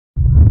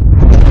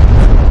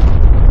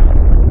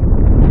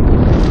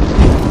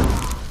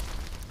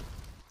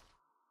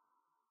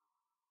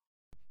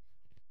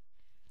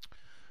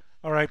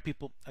right,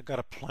 people, I got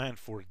a plan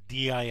for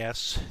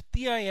DIS.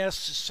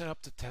 DIS is set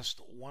up to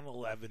test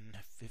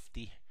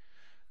 111.50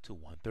 to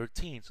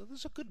 113. So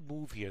there's a good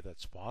move here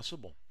that's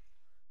possible.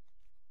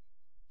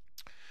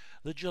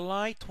 The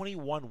July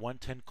 21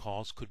 110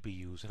 calls could be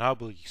used, and I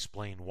will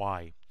explain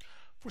why,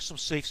 for some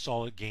safe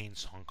solid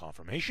gains on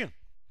confirmation.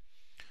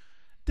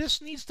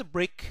 This needs to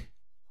break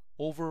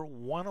over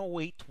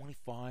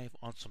 108.25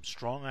 on some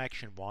strong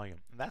action volume,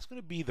 and that's going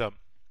to be the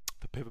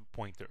pivot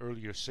point, the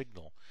earlier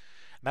signal.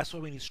 And that's why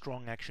we need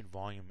strong action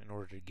volume in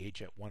order to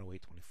gauge at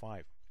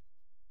 108.25.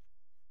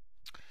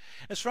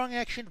 A strong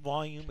action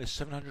volume is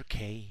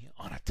 700K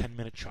on a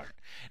 10-minute chart.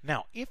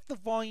 Now, if the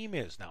volume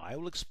is, now I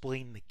will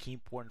explain the key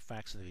important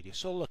facts in the video.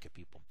 So look at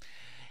people.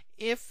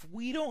 If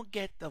we don't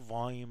get the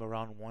volume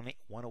around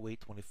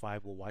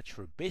 108.25, we'll watch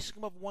for a basic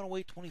above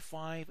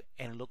 108.25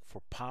 and look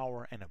for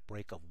power and a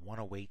break of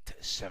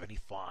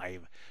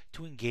 108.75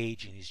 to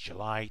engage in these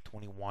July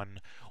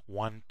 21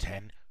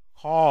 110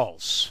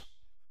 calls.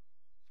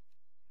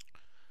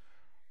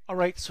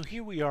 Alright, so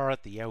here we are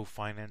at the Yahoo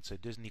Finance.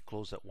 Disney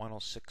closed at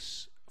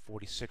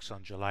 106.46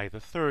 on July the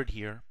 3rd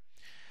here.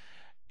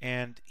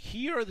 And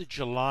here are the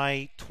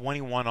July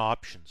 21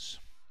 options.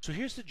 So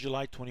here's the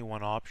July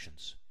 21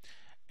 options.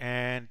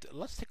 And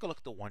let's take a look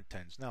at the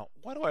 110s. Now,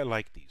 why do I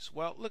like these?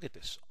 Well, look at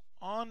this.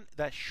 On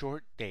that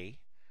short day,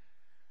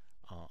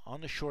 on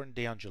the shortened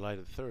day on July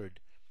the 3rd,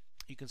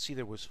 you can see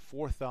there was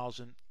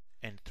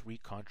 4,003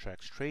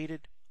 contracts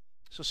traded.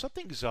 So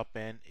something's up,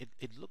 and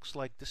it looks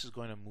like this is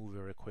going to move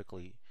very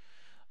quickly.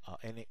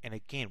 And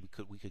again, we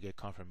could get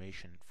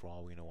confirmation for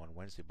all we know on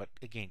Wednesday. But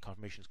again,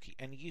 confirmation is key.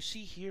 And you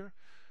see here,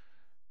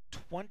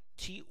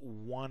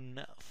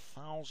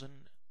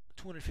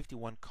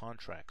 21,251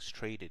 contracts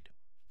traded.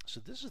 So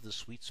this is the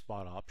sweet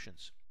spot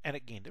options, and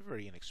again, they're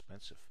very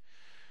inexpensive.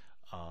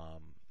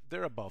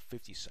 They're about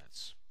 50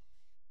 cents.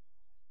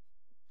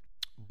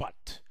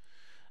 But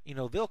you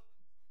know,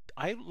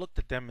 I looked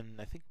at them, and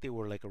I think they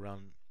were like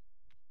around.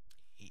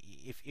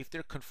 If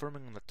they're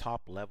confirming on the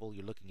top level,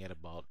 you're looking at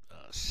about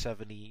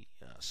 70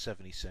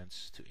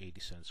 cents to 80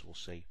 cents, we'll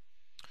say.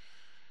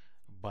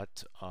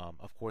 But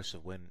of course,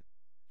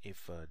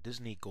 if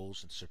Disney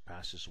goes and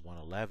surpasses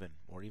 111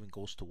 or even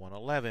goes to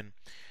 111,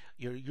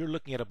 you're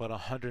looking at about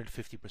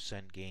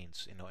 150%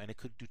 gains, you know, and it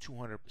could do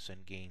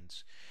 200%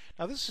 gains.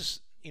 Now this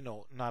is, you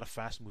know, not a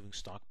fast-moving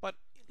stock, but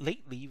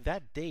lately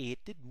that day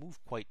it did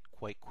move quite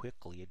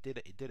quickly.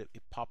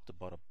 It popped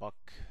about $1.50,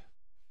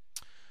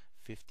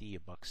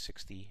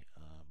 $1.60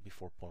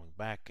 before pulling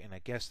back, and I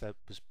guess that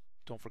was,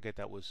 don't forget,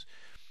 that was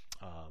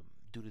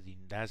due to the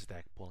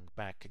Nasdaq pulling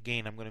back.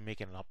 Again, I'm going to make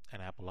an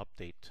Apple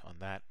update on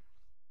that.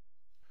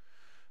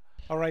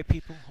 Alright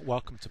people,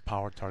 welcome to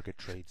Power Target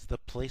Trades, the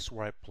place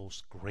where I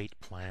post great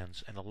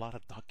plans and a lot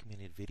of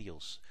documented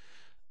videos,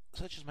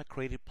 such as my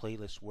created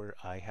playlist where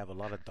I have a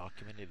lot of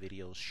documented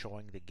videos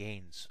showing the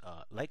gains.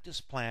 Like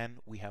this plan,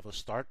 we have a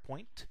start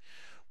point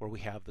where we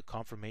have the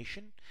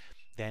confirmation,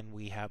 then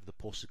we have the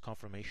posted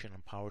confirmation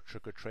on Power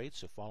Trigger Trade,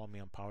 so follow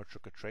me on Power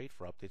Trigger Trade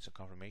for updates and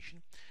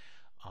confirmation.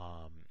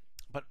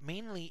 But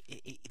mainly,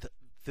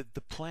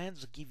 the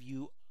plans give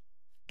you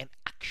an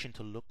action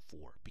to look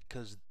for,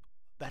 because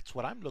that's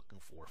what I'm looking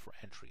for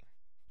entry.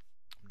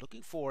 I'm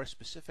looking for a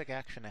specific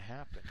action to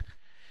happen.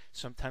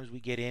 Sometimes we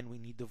get in, we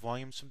need the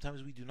volume.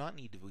 Sometimes we do not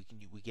need it. We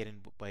get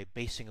in by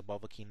basing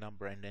above a key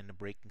number and then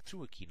breaking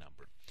through a key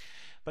number.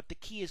 But the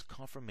key is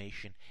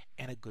confirmation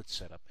and a good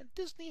setup. And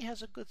Disney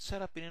has a good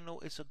setup, and you know,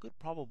 it's a good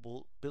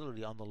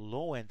probability on the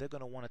low end. They're going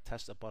to want to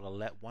test about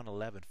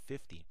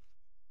 111.50,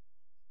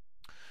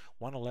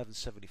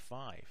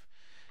 111.75.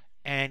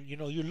 And you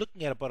know, you're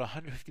looking at about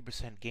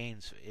 150%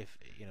 gains, if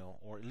you know,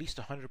 or at least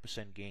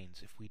 100%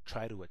 gains if we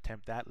try to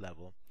attempt that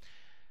level.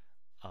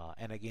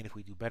 And again, if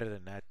we do better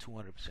than that,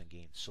 200%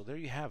 gains. So there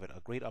you have it,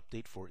 a great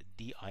update for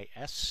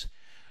DIS.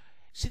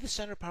 See the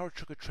center Power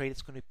Trigger Trade?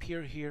 It's going to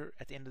appear here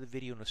at the end of the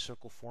video in a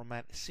circle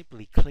format.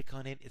 Simply click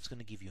on it. It's going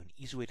to give you an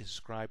easy way to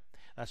subscribe.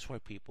 That's why,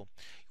 people,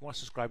 you want to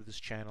subscribe to this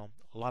channel.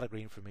 A lot of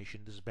great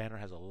information. This banner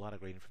has a lot of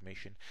great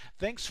information.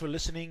 Thanks for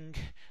listening.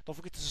 Don't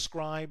forget to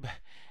subscribe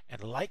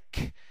and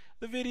like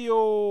the video.